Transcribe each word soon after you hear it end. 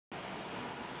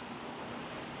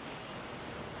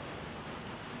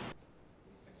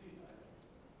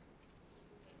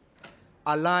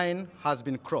a line has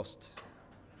been crossed.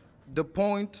 The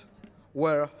point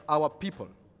where our people,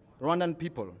 Rwandan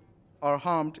people, are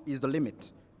harmed is the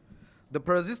limit. The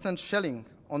persistent shelling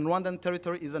on Rwandan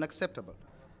territory is unacceptable,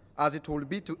 as it will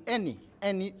be to any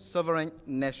sovereign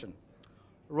nation.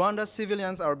 Rwanda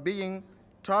civilians are being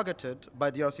targeted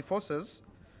by DRC forces,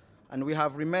 and we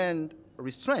have remained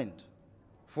restrained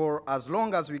for as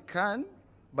long as we can,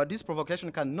 but this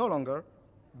provocation can no longer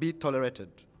be tolerated.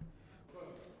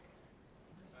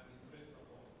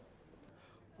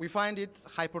 We find it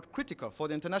hypocritical for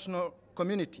the international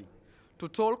community to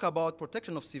talk about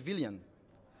protection of civilians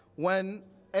when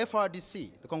FARDC,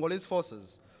 the Congolese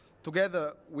forces,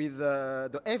 together with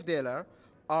the FDLR,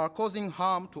 are causing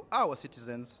harm to our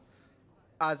citizens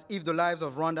as if the lives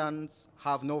of Rwandans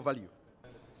have no value.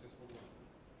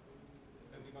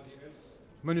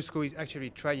 MONUSCO is actually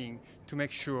trying to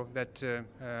make sure that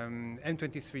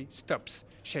M23 stops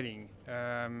shelling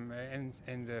and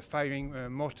firing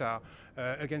mortar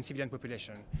against civilian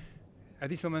population. At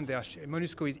this moment,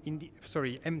 MONUSCO is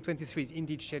M23 is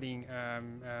indeed shelling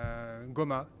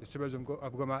Goma, the suburbs of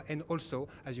Goma, and also,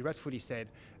 as you rightfully said,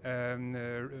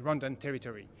 Rwandan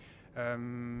territory.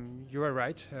 You are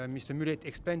right. Mr. Mullet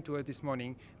explained to us this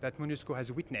morning that MONUSCO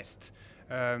has witnessed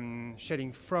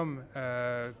shelling from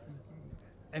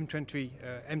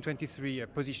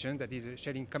M23 position, that is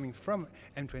shelling coming from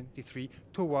M23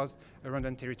 towards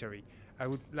Rwandan territory. I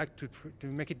would like to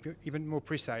make it even more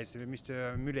precise.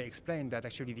 Mr. Mullet explained that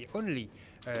actually the only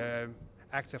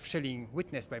acts of shelling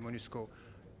witnessed by MONUSCO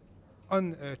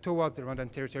towards the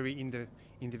Rwandan territory in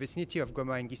the vicinity of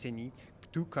Goma and Gisenyi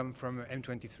do come from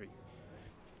M23.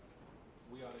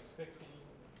 We are expecting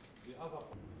the other.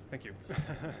 Thank you.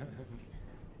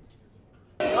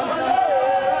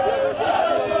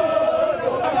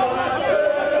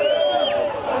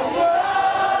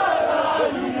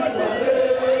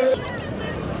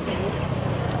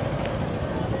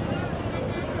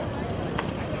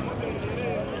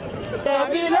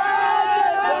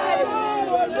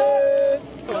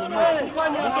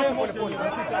 Kufanya